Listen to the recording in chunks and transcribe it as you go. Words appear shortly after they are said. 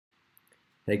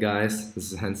Hey guys,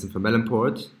 this is Hansen from Melon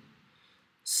Olympiad.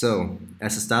 So,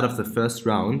 as the start of the first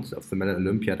round of the Melon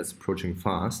Olympiad is approaching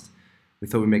fast, we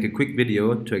thought we'd make a quick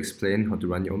video to explain how to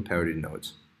run your own Parity node.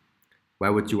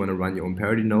 Why would you want to run your own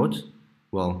Parity node?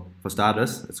 Well, for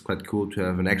starters, it's quite cool to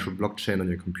have an actual blockchain on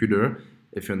your computer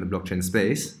if you're in the blockchain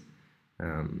space.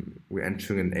 We're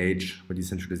entering an age where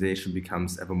decentralization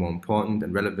becomes ever more important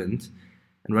and relevant,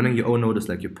 and running your own node is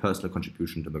like your personal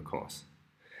contribution to the cause.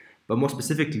 But more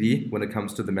specifically, when it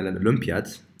comes to the Melon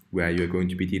Olympiad, where you're going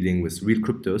to be dealing with real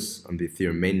cryptos on the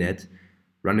Ethereum mainnet,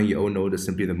 running your own node is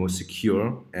simply the most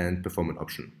secure and performant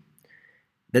option.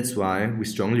 That's why we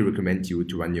strongly recommend you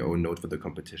to run your own node for the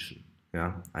competition.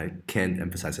 Yeah, I can't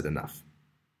emphasize it enough.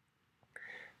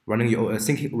 Running and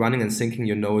syncing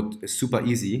your node is super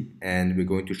easy, and we're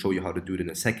going to show you how to do it in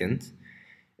a second.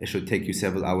 It should take you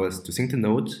several hours to sync the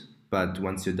node, but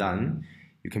once you're done,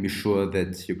 you can be sure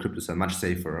that your cryptos are much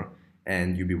safer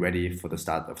and you'll be ready for the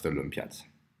start of the Olympiad.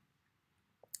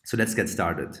 So let's get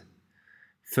started.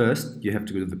 First, you have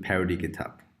to go to the Parity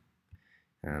GitHub.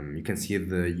 You can see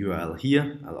the URL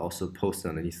here. I'll also post it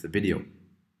underneath the video.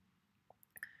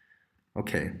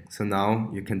 Okay, so now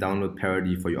you can download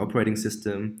Parity for your operating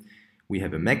system. We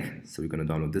have a Mac, so we're going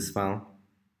to download this file.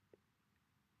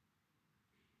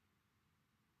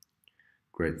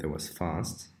 Great, that was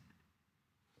fast.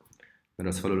 Let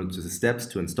us follow the steps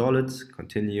to install it.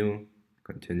 Continue,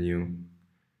 continue,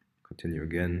 continue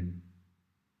again.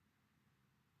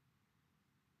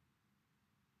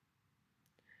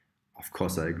 Of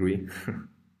course, I agree.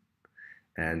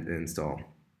 And install.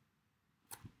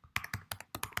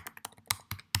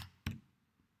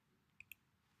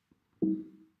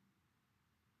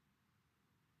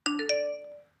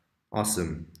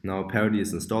 Awesome. Now Parity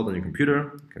is installed on your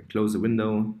computer. You can close the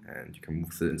window and you can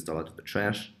move the installer to the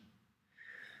trash.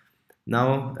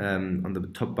 Now, on the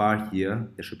top bar here,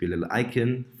 there should be a little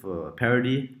icon for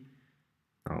Parity.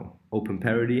 Now, open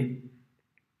Parity.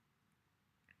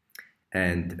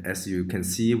 And as you can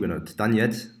see, we're not done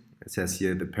yet. It says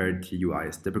here the Parity UI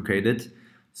is deprecated,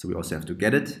 so we also have to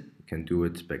get it. You can do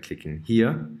it by clicking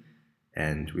here,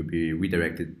 and we'll be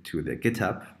redirected to the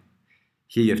GitHub.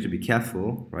 Here you have to be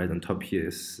careful, right? On top here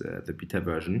is the beta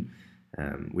version.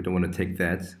 We don't want to take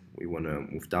that. We want to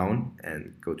move down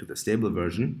and go to the stable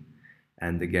version.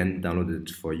 And again, download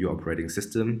it for your operating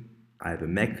system. I have a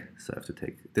Mac, so I have to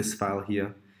take this file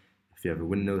here. If you have a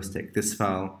Windows, take this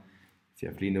file. If you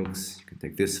have Linux, you can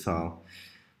take this file,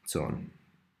 and so on.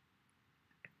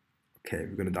 Okay,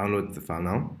 we're going to download the file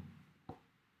now.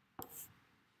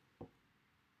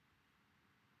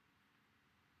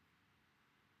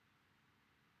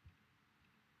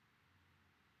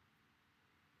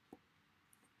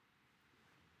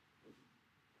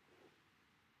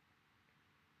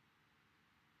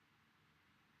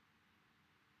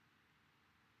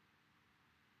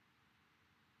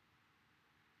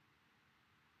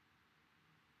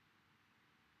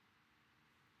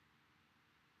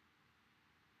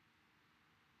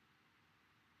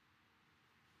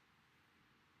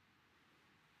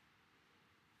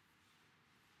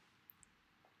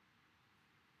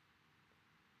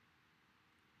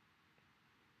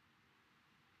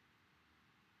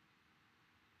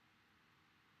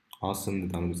 Awesome,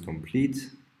 the download is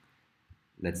complete.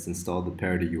 Let's install the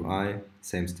Parity UI,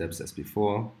 same steps as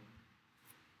before.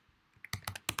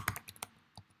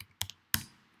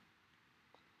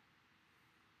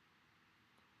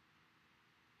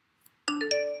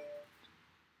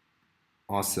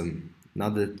 Awesome, now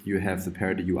that you have the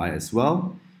Parity UI as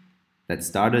well, let's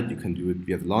start it. You can do it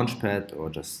via the Launchpad or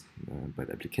just by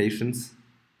the applications.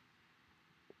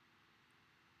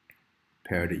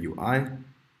 Parity UI.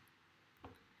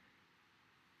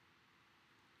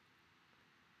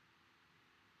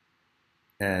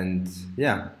 And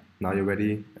yeah, now you're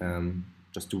ready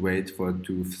just to wait for it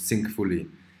to sync fully.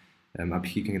 Up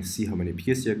here you can see how many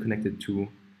peers you're connected to,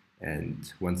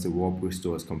 and once the warp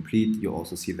restore is complete, you'll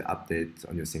also see the update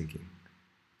on your syncing.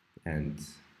 And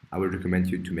I would recommend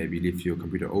you to maybe leave your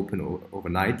computer open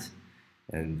overnight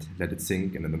and let it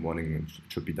sync, and in the morning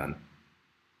it should be done.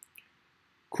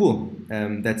 Cool,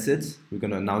 that's it. We're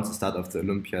going to announce the start of the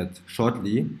Olympiad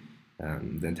shortly.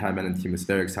 The entire Melon team is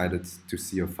very excited to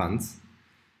see your funds.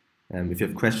 If you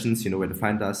have questions, you know where to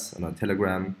find us on our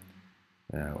Telegram,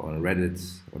 or on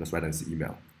Reddit, or just write us an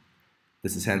email.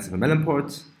 This is Hansen from Melon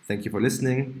Olympiad. Thank you for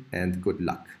listening and good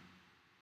luck.